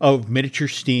of miniature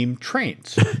steam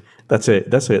trains. That's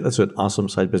an awesome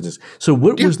side business. So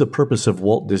what was the purpose of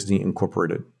Walt Disney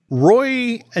Incorporated?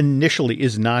 Roy initially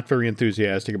is not very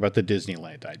enthusiastic about the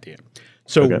Disneyland idea.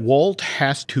 So Walt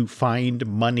has to find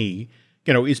money,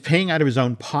 is paying out of his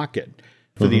own pocket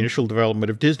for the initial development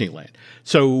of Disneyland.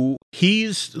 So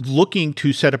he's looking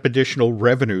to set up additional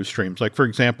revenue streams. Like, for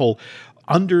example,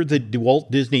 under the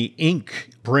Walt Disney Inc.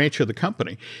 branch of the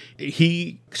company,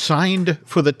 he signed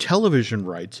for the television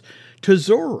rights to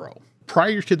Zorro.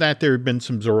 Prior to that, there had been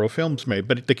some Zorro films made,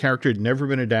 but the character had never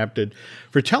been adapted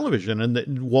for television.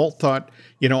 And Walt thought,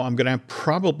 I'm going to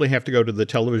probably have to go to the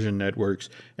television networks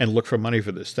and look for money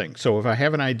for this thing. So if I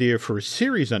have an idea for a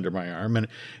series under my arm, and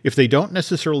if they don't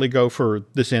necessarily go for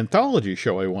this anthology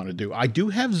show I want to do, I do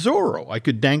have Zorro. I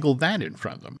could dangle that in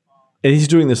front of them. And he's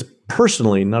doing this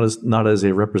personally, not as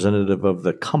a representative of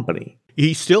the company.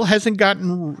 He still hasn't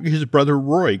gotten his brother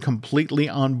Roy completely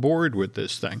on board with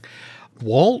this thing.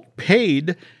 Walt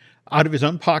paid out of his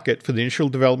own pocket for the initial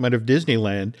development of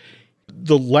Disneyland.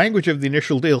 The language of the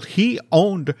initial deal, he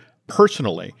owned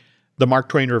personally the Mark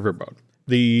Twain Riverboat,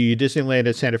 the Disneyland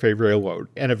at Santa Fe Railroad,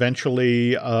 and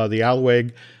eventually the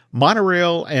Alweg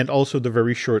monorail, and also the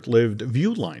very short-lived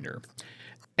Viewliner.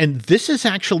 And this is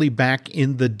actually back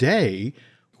in the day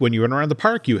when you went around the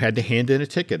park, you had to hand in a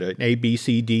ticket, an A, B,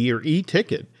 C, D, or E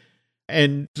ticket.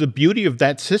 And the beauty of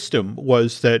that system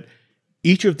was that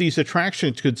each of these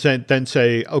attractions could then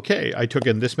say, okay, I took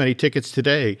in this many tickets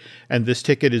today, and this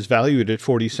ticket is valued at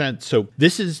 40 cents. So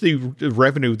this is the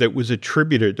revenue that was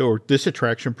attributed, or this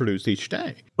attraction produced each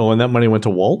day. Oh, and that money went to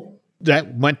Walt?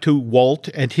 That went to Walt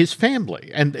and his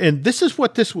family. And this is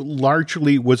what this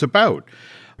largely was about.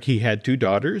 He had two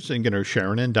daughters, and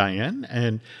Sharon and Diane,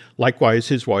 and likewise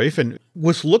his wife, and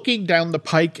was looking down the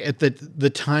pike at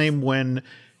the time when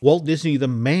Walt Disney, the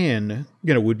man,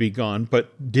 would be gone,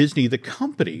 but Disney, the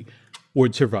company,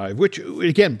 would survive, which,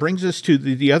 again, brings us to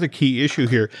the other key issue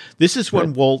here. This is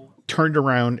when Walt turned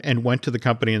around and went to the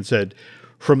company and said,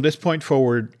 from this point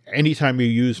forward, anytime you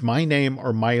use my name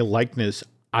or my likeness,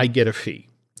 I get a fee.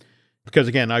 Because,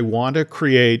 again, I want to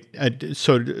create,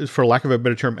 for lack of a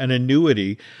better term, an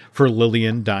annuity for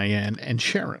Lillian, Diane, and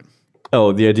Sharon.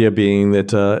 Oh, the idea being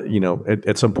that,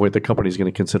 at some point the company's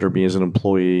going to consider me as an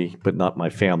employee, but not my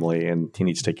family, and he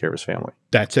needs to take care of his family.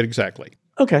 That's it exactly.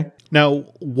 Okay. Now,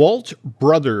 Walt's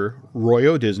brother, Roy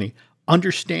O. Disney,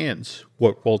 understands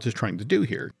what Walt is trying to do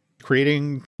here,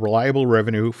 creating reliable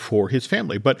revenue for his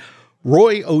family. But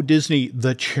Roy O. Disney,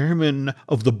 the chairman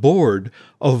of the board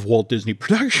of Walt Disney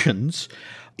Productions,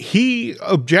 he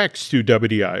objects to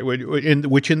WDI,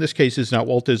 which in this case is not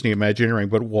Walt Disney Imagineering,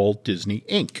 but Walt Disney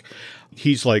Inc.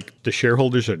 He's like, the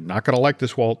shareholders are not going to like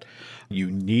this, Walt.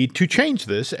 You need to change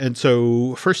this. And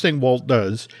so first thing Walt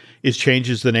does is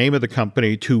changes the name of the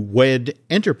company to WED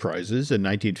Enterprises in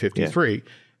 1953. Yeah.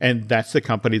 And that's the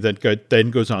company that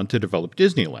then goes on to develop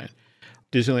Disneyland.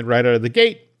 Disneyland, right out of the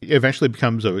gate, eventually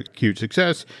becomes a huge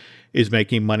success, is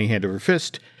making money hand over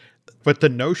fist. But the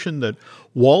notion that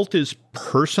Walt is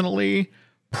personally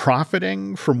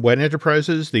profiting from WED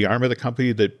Enterprises, the arm of the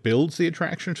company that builds the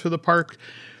attractions for the park,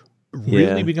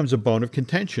 really becomes a bone of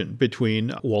contention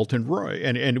between Walt and Roy.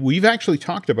 And we've actually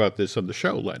talked about this on the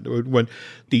show, Len, when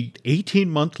the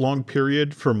 18-month-long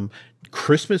period from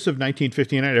Christmas of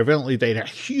 1959, evidently they had a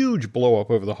huge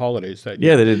blow-up over the holidays that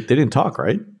year. Yeah, they didn't talk,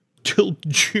 right? Till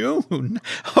June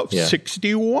of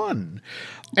 61.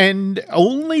 And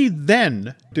only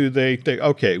then do they think,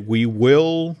 okay, we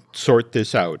will sort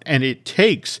this out. And it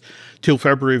takes till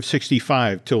February of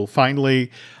 65 till finally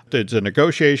there's a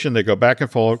negotiation. They go back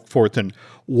and forth, and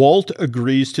Walt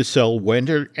agrees to sell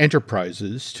WED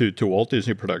Enterprises to Walt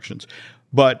Disney Productions,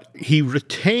 but he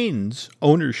retains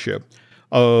ownership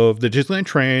of the Disneyland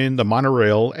train, the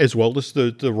monorail, as well as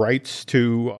the rights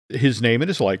to his name and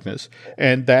his likeness.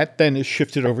 And that then is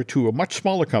shifted over to a much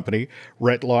smaller company,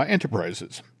 Retlaw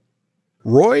Enterprises.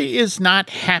 Roy is not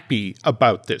happy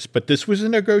about this, but this was a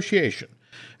negotiation.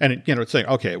 And, it's saying,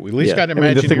 okay, we at least got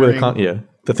Imagineering.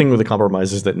 The thing with the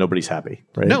compromise is that nobody's happy,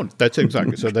 right? No, that's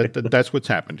exactly. So that's what's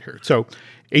happened here. So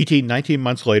 19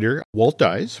 months later, Walt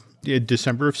dies in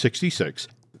December of 66.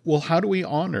 Well, how do we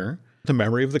honor the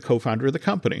memory of the co-founder of the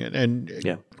company?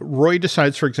 And Roy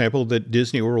decides, for example, that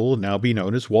Disney World will now be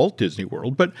known as Walt Disney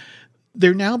World, but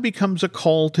there now becomes a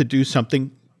call to do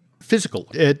something physical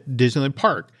at Disneyland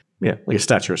Park. Yeah, like a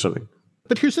statue or something.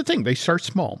 But here's the thing. They start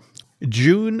small.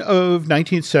 June of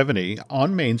 1970,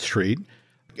 on Main Street,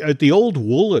 at the old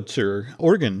Wurlitzer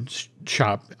organ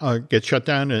shop gets shut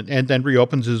down and then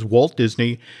reopens as Walt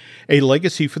Disney, A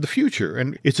Legacy for the Future.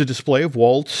 And it's a display of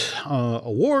Walt's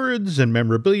awards and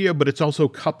memorabilia, but it's also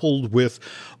coupled with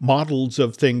models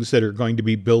of things that are going to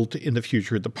be built in the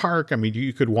future at the park. I mean,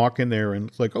 you could walk in there and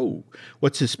it's like, oh,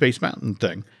 what's this Space Mountain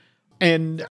thing?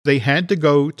 And they had to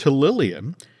go to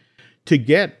Lillian to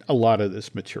get a lot of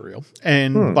this material.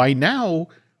 And by now,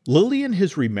 Lillian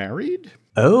has remarried.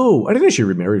 Oh, I didn't know she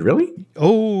remarried, really?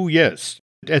 Oh, yes.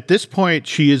 At this point,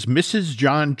 she is Mrs.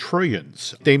 John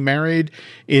Truyans. They married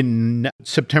in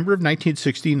September of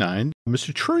 1969.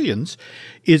 Mr. Truyans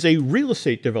is a real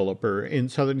estate developer in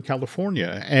Southern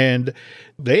California, and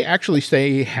they actually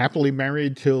stay happily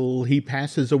married till he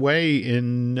passes away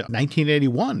in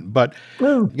 1981. But,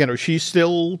 she's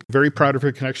still very proud of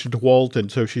her connection to Walt,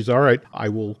 and so she's, all right, I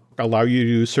will allow you to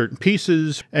do certain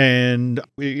pieces. And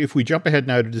if we jump ahead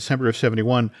now to December of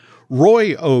 71,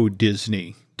 Roy O.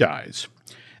 Disney dies.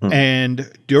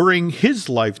 And during his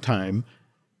lifetime,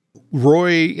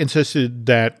 Roy insisted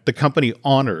that the company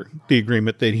honor the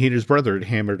agreement that he and his brother had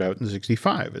hammered out in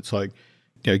 65. It's like,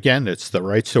 again, it's the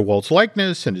rights to Walt's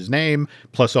likeness and his name,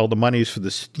 plus all the monies for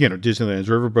this, Disneyland's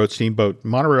riverboat, steamboat,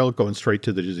 monorail going straight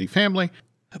to the Disney family.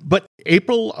 But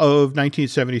April of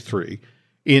 1973,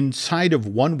 inside of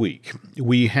 1 week,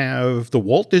 we have the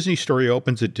Walt Disney Story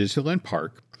opens at Disneyland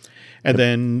Park. And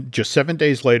then just 7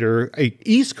 days later, a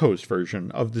East Coast version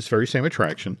of this very same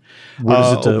attraction. Where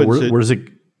does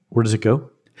it go?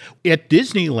 At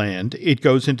Disneyland, it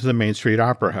goes into the Main Street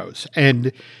Opera House,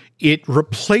 and it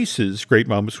replaces Great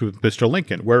Moments with Mr.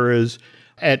 Lincoln. Whereas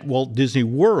at Walt Disney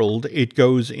World, it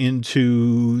goes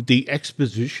into the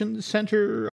Exposition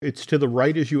Center. It's to the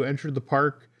right as you enter the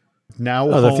park. Now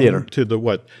the theater. To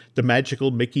the magical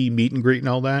Mickey meet and greet and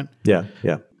all that. Yeah.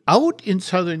 Out in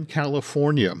Southern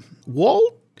California,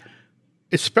 Walt,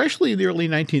 especially in the early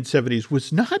 1970s,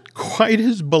 was not quite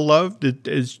as beloved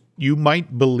as you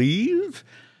might believe.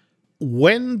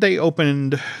 When they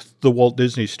opened the Walt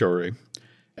Disney Story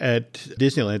at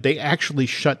Disneyland, they actually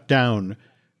shut down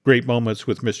Great Moments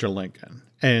with Mr. Lincoln.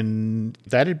 And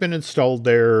that had been installed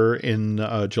there in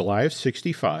July of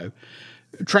 65.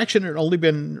 Attraction had only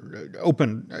been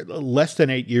open less than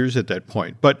 8 years at that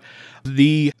point. But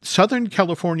the Southern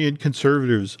Californian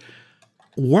conservatives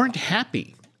weren't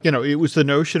happy. It was the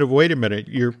notion of, wait a minute,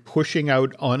 you're pushing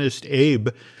out Honest Abe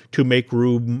to make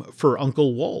room for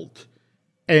Uncle Walt.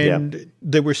 And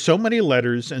there were so many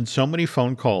letters and so many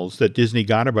phone calls that Disney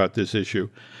got about this issue.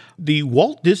 The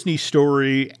Walt Disney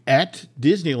Story at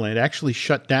Disneyland actually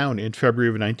shut down in February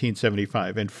of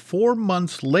 1975. And 4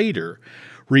 months later,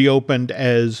 reopened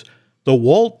as the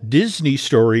Walt Disney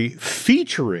Story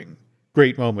featuring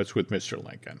Great Moments with Mr.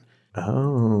 Lincoln.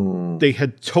 Oh. They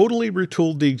had totally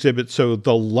retooled the exhibit, so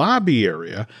the lobby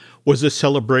area was a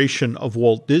celebration of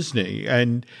Walt Disney.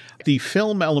 And the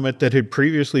film element that had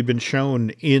previously been shown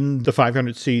in the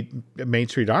 500-seat Main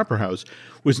Street Opera House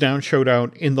was now showed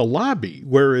out in the lobby.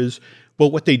 Whereas,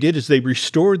 what they did is they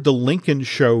restored the Lincoln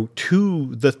show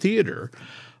to the theater.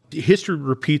 History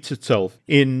repeats itself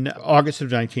in August of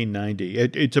 1990.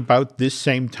 It's about this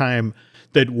same time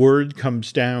that word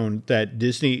comes down that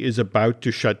Disney is about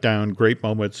to shut down Great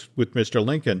Moments with Mr.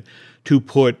 Lincoln to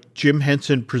put Jim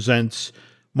Henson Presents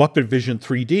Muppet Vision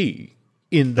 3D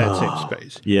in that same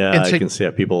space. Yeah, and I can see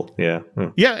how people, Yeah,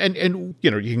 and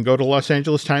you can go to Los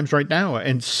Angeles Times right now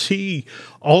and see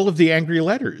all of the angry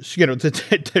letters,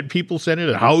 that people sent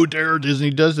in. How dare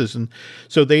Disney does this? And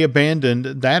so they abandoned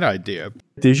that idea.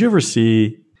 Did you ever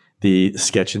see the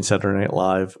sketch in Saturday Night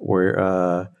Live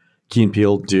where Key and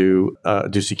Peele do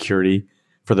security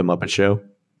for the Muppet Show?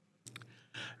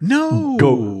 No.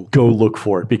 Go look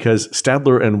for it, because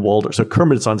Stadler and Waldorf. So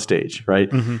Kermit's on stage, right?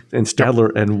 Mm-hmm. And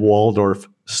Stadler and Waldorf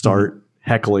start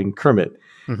heckling Kermit,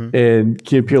 and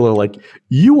Key and Peele are like,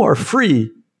 "You are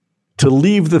free to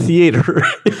leave the theater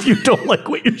if you don't like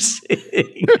what you're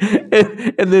saying."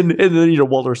 and then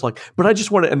Waldorf's like, "But I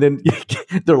just want to." And then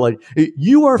they're like,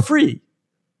 "You are free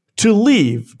to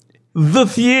leave the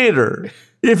theater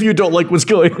if you don't like what's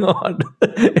going on."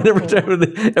 And every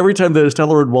time the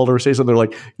Stadler and Waldorf say something, they're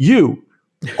like, "You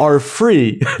are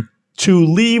free to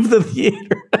leave the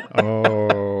theater."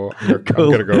 I'm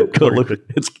gonna go look.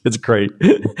 It's great.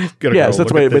 So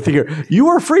that's why I think here. You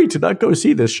are free to not go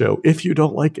see this show if you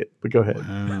don't like it. But go ahead.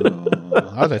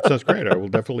 That sounds great. I will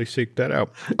definitely seek that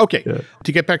out. Okay,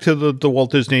 to get back to the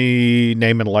Walt Disney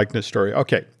name and likeness story.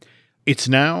 Okay, it's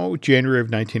now January of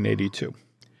 1982.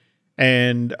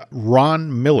 And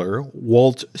Ron Miller,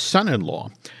 Walt's son-in-law,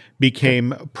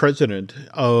 became president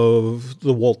of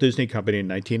the Walt Disney Company in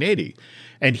 1980.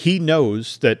 And he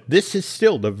knows that this is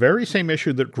still the very same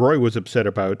issue that Roy was upset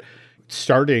about.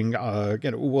 starting,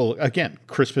 again,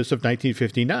 Christmas of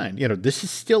 1959. This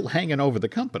is still hanging over the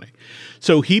company.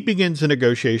 So he begins a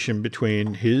negotiation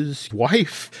between his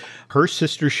wife, her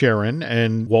sister Sharon,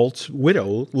 and Walt's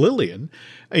widow, Lillian,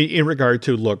 in regard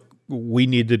to, look, we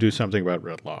need to do something about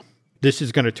red law. This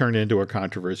is going to turn into a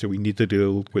controversy. We need to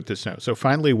deal with this now. So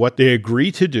finally, what they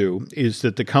agree to do is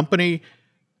that the company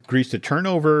agrees to turn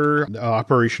over the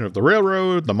operation of the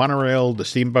railroad, the monorail, the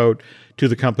steamboat to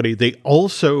the company. They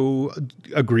also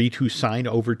agree to sign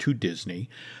over to Disney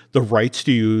the rights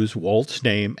to use Walt's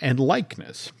name and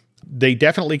likeness. They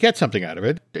definitely get something out of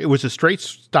it. It was a straight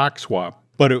stock swap,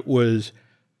 but it was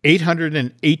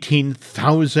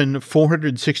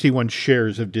 818,461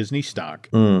 shares of Disney stock,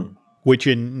 which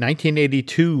in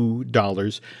 1982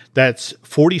 dollars, that's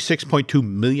 $46.2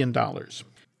 million.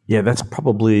 Yeah, that's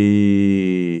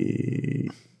probably,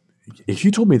 if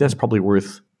you told me that's probably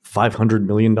worth $500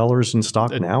 million in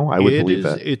stock now, I would believe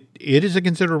that. It is a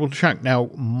considerable chunk. Now,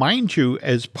 mind you,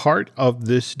 as part of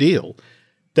this deal,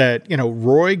 that,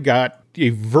 Roy got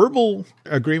a verbal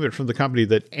agreement from the company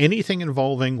that anything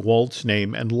involving Walt's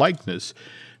name and likeness,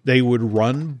 they would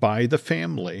run by the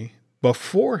family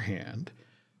beforehand.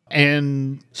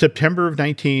 And September of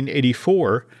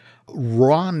 1984,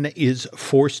 Ron is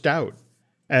forced out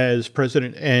as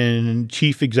president and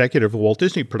chief executive of Walt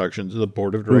Disney Productions. The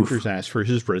board of directors asked for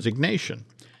his resignation.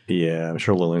 Yeah, I'm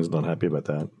sure Lillian's not happy about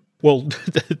that. Well,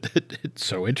 it's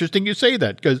so interesting you say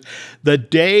that, because the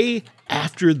day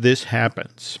after this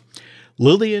happens,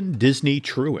 Lillian Disney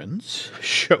Truans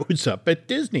shows up at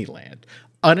Disneyland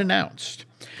unannounced.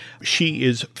 She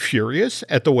is furious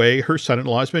at the way her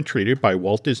son-in-law has been treated by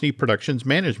Walt Disney Productions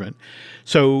management.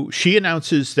 So she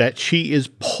announces that she is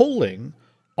pulling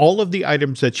all of the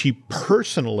items that she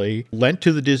personally lent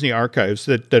to the Disney archives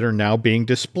that are now being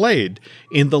displayed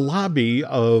in the lobby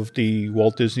of the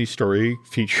Walt Disney Story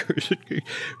Features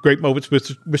Great Moments with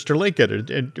Mr. Lincoln.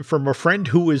 And from a friend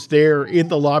who was there in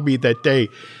the lobby that day,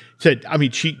 said,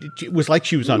 it was like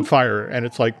she was on fire, and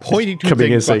it's like pointing to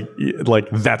coming things. In and like,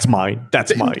 that's mine.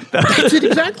 That's mine. That's it,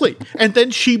 exactly. And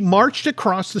then she marched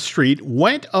across the street,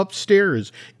 went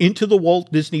upstairs into the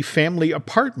Walt Disney family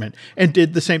apartment, and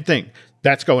did the same thing.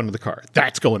 That's going in the car.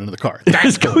 That's going into the car.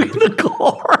 That's going in the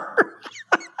car.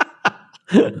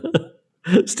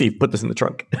 Steve, put this in the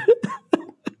trunk.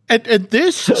 And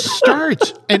this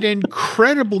starts an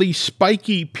incredibly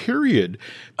spiky period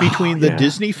between the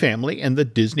Disney family and the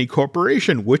Disney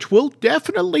Corporation, which will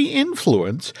definitely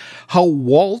influence how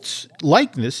Walt's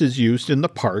likeness is used in the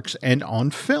parks and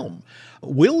on film.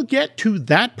 We'll get to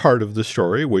that part of the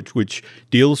story, which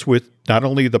deals with not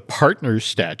only the Partners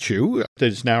statue that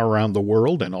is now around the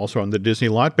world and also on the Disney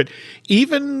lot, but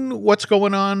even what's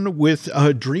going on with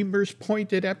Dreamers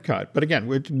Point at Epcot. But again,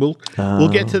 we'll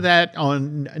get to that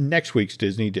on next week's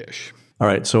Disney Dish. All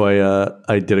right, so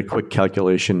I did a quick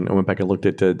calculation. I went back and looked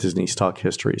at Disney stock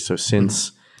history. So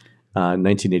since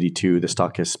 1982, the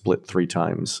stock has split 3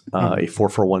 times: a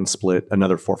 4-for-1 split,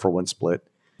 another 4-for-1 split,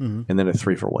 and then a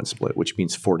 3-for-1 split, which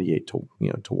means 48 to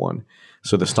 1.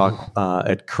 So the stock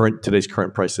at today's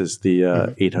current prices,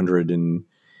 the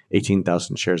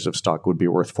 818,000 shares of stock would be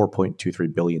worth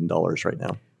 $4.23 billion right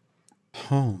now.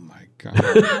 Oh my God!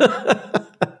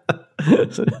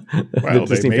 The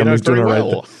Disney family's doing all right.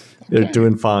 Well. They're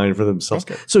doing fine for themselves.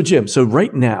 Okay. So Jim,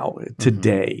 right now,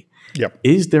 today,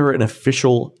 is there an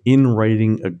official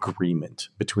in-writing agreement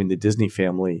between the Disney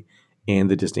family and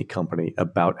the Disney company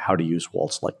about how to use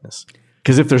Walt's likeness?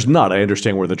 Because if there's not, I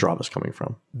understand where the drama is coming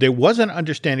from. There was an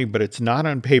understanding, but it's not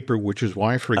on paper, which is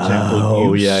why, for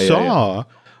example, saw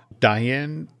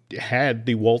Diane had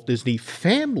the Walt Disney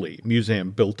Family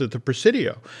Museum built at the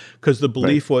Presidio, because the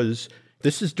belief was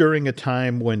this is during a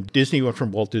time when Disney went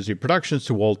from Walt Disney Productions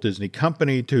to Walt Disney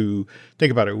Company to,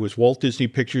 think about it, it was Walt Disney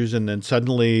Pictures, and then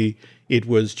suddenly it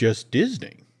was just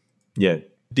Disney. Yeah.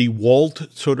 The Walt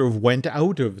sort of went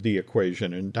out of the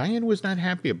equation, and Diane was not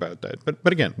happy about that.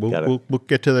 But again, we'll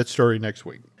get to that story next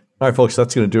week. All right, folks,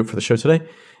 that's going to do it for the show today.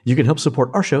 You can help support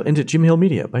our show and at Jim Hill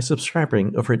Media by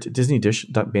subscribing over at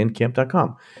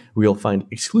disneydish.bandcamp.com, where you'll find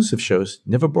exclusive shows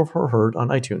never before heard on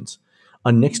iTunes.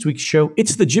 On next week's show,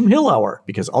 it's the Jim Hill Hour,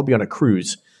 because I'll be on a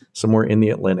cruise somewhere in the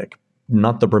Atlantic.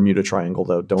 Not the Bermuda Triangle,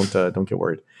 though. Don't get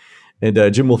worried.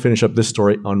 And Jim will finish up this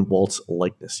story on Walt's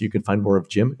likeness. You can find more of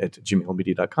Jim at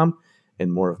jimhillmedia.com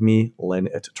and more of me, Len,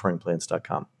 at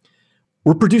touringplans.com.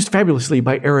 We're produced fabulously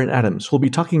by Aaron Adams. We'll be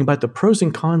talking about the pros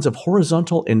and cons of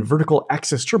horizontal and vertical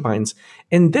axis turbines,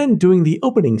 and then doing the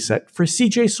opening set for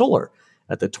CJ Solar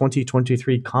at the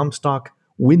 2023 Comstock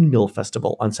Windmill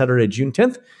Festival on Saturday, June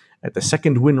 10th at the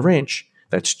Second Wind Ranch.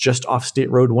 That's just off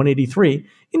State Road 183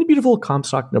 in beautiful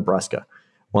Comstock, Nebraska.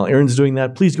 While Aaron's doing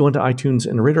that, please go into iTunes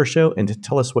and rate our show and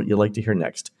tell us what you'd like to hear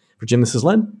next. For Jim, this is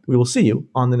Len. We will see you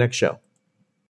on the next show.